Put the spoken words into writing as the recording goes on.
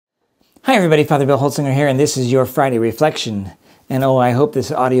Hi everybody, Father Bill Holtzinger here, and this is your Friday Reflection. And I hope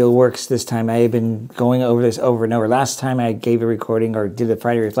this audio works this time. I have been going over this over and over. Last time I gave a recording or did a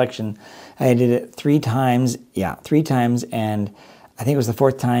Friday Reflection, I did it three times, and I think it was the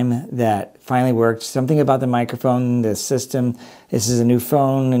fourth time that finally worked. Something about the microphone, the system. This is a new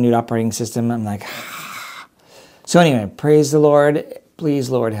phone, a new operating system. I'm like, So anyway, praise the Lord. Please,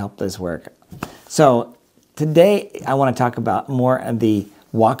 Lord, help this work. So today I want to talk about more of the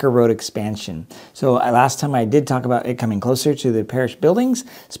Walker Road expansion. So last time I did talk about it coming closer to the parish buildings,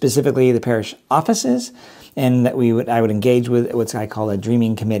 specifically the parish offices, and that I would engage with what I call a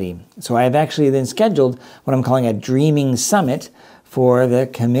dreaming committee. So I have actually then scheduled what I'm calling a dreaming summit for the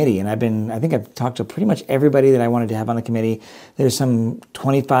committee. And I think I've talked to pretty much everybody that I wanted to have on the committee. There's some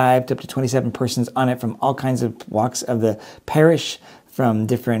 25 to up to 27 persons on it from all kinds of walks of the parish, from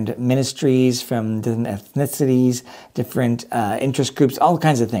different ministries, from different ethnicities, different interest groups, all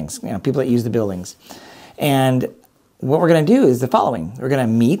kinds of things, people that use the buildings. And what we're going to do is the following. We're going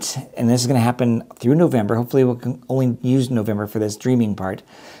to meet, and this is going to happen through November. Hopefully we'll only use November for this dreaming part.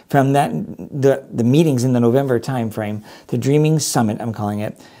 From that, the meetings in the November time frame, the Dreaming Summit, I'm calling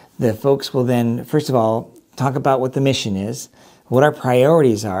it, the folks will then, first of all, talk about what the mission is, what our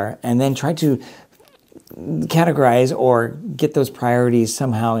priorities are, and then try to categorize or get those priorities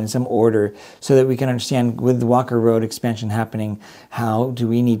somehow in some order so that we can understand, with the Walker Road expansion happening, how do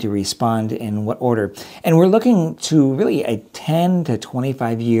we need to respond in what order. And we're looking to really a 10 to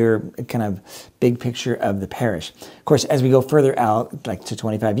 25 year kind of big picture of the parish. Of course, as we go further out, like to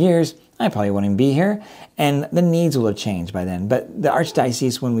 25 years, I probably won't even be here, and the needs will have changed by then. But the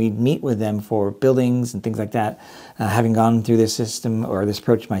Archdiocese, when we meet with them for buildings and things like that, having gone through this system or this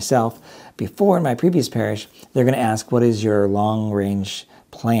approach myself before in my previous parish, they're going to ask, what is your long-range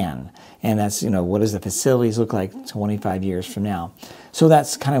plan? And that's, what does the facilities look like 25 years from now? So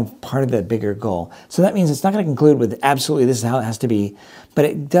that's kind of part of the bigger goal. So that means it's not going to conclude with absolutely this is how it has to be, but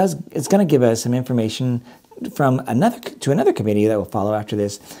it's going to give us some information from another committee that will follow after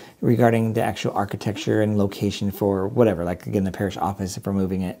this regarding the actual architecture and location for whatever, like again, the parish office, if we're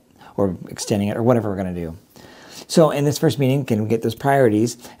moving it or extending it or whatever we're going to do. So in this first meeting, can we get those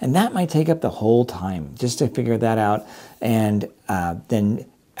priorities? And that might take up the whole time just to figure that out. And then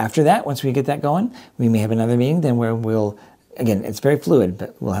after that, once we get that going, we may have another meeting then where we'll, again, it's very fluid,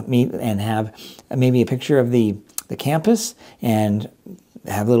 but we'll meet and have maybe a picture of the campus and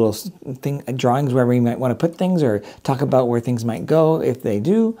have little drawings where we might want to put things or talk about where things might go if they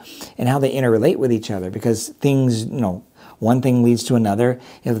do and how they interrelate with each other, because things, one thing leads to another.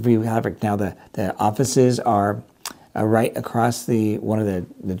 If we have now the offices are right across one of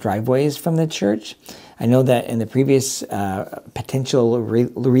the driveways from the church. I know that in the previous potential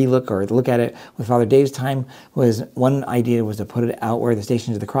relook or look at it with Father Dave's time, was one idea was to put it out where the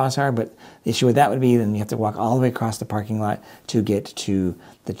Stations of the Cross are, but the issue with that would be then you have to walk all the way across the parking lot to get to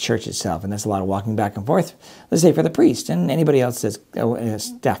the church itself, and that's a lot of walking back and forth, let's say for the priest and anybody else that's a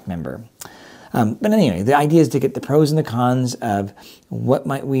staff member. But anyway, the idea is to get the pros and the cons of what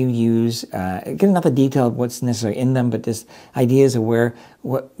might we use, again, not the detail of what's necessarily in them, but just ideas of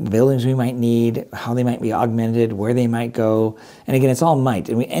what buildings we might need, how they might be augmented, where they might go. And again, it's all might.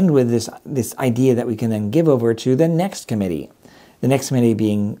 And we end with this idea that we can then give over to the next committee. The next committee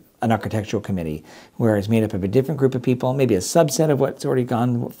being an architectural committee, where it's made up of a different group of people, maybe a subset of what's already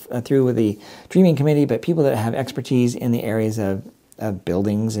gone through with the Dreaming Committee, but people that have expertise in the areas of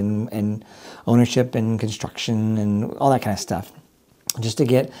buildings and ownership and construction and all that kind of stuff, just to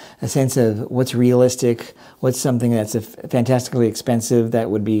get a sense of what's realistic, what's something that's fantastically expensive that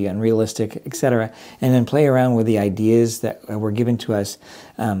would be unrealistic, etc., and then play around with the ideas that were given to us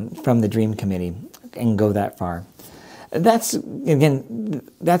from the Dream Committee and go that far. That's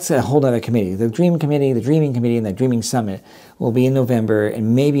a whole other committee. The Dream Committee, the Dreaming Committee, and the Dreaming Summit will be in November,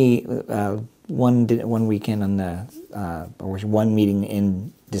 and maybe one weekend on or one meeting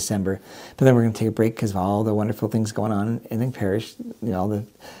in December. But then we're going to take a break because of all the wonderful things going on in the parish. All the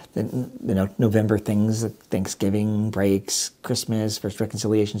November things, Thanksgiving breaks, Christmas, First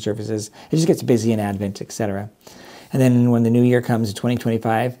Reconciliation services. It just gets busy in Advent, etc. And then when the new year comes in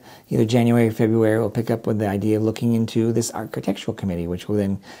 2025, either January or February, we'll pick up with the idea of looking into this architectural committee, which will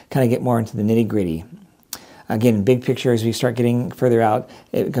then kind of get more into the nitty-gritty. Again, big picture, as we start getting further out,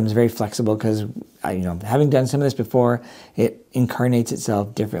 it becomes very flexible because, having done some of this before, it incarnates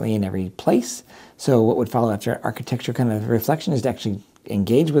itself differently in every place. So what would follow after architecture kind of reflection is to actually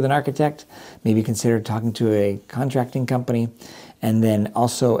engage with an architect, maybe consider talking to a contracting company, and then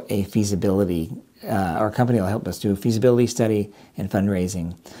also a feasibility, or a company will help us do a feasibility study and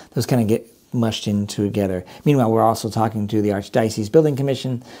fundraising. Those kind of get mushed in together. Meanwhile, we're also talking to the Archdiocese Building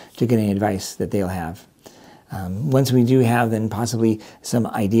Commission to get any advice that they'll have. Once we do have then possibly some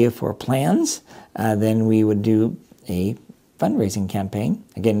idea for plans, then we would do a fundraising campaign.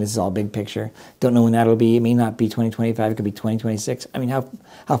 Again, this is all big picture. Don't know when that'll be. It may not be 2025. It could be 2026. I mean,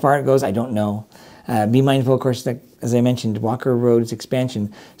 how far it goes, I don't know. Be mindful, of course, that, as I mentioned, Walker Road's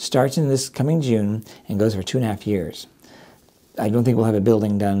expansion starts in this coming June and goes for 2.5 years. I don't think we'll have a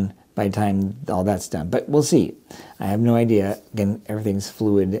building done by the time all that's done, but we'll see. I have no idea. Again, everything's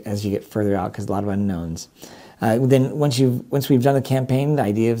fluid as you get further out because a lot of unknowns. Then once we've done the campaign, the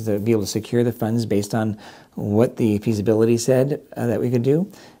idea is to be able to secure the funds based on what the feasibility said that we could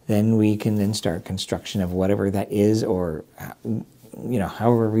do. Then we can then start construction of whatever that is, or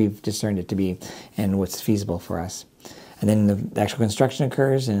however we've discerned it to be, and what's feasible for us. And then the actual construction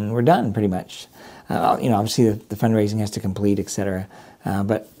occurs, and we're done pretty much. Obviously the fundraising has to complete, etc.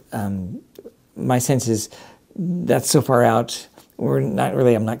 But my sense is that's so far out. I'm not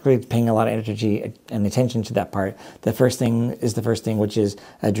really paying a lot of energy and attention to that part. The first thing is the first thing, which is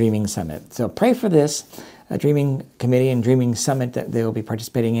a Dreaming Summit. So pray for this, a Dreaming Committee and Dreaming Summit that they'll be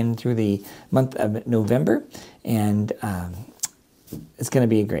participating in through the month of November. And it's going to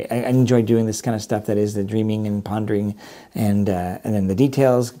be great. I enjoy doing this kind of stuff, that is the dreaming and pondering, and then the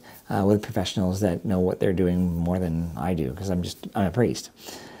details with professionals that know what they're doing more than I do, because I'm a priest.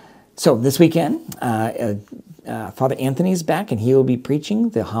 So this weekend, Father Anthony's back, and he will be preaching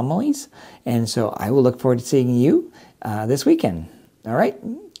the homilies. And so I will look forward to seeing you this weekend. All right?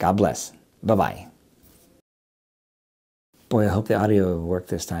 God bless. Bye-bye. Boy, I hope the audio worked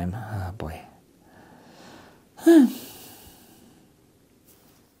this time. Oh, boy.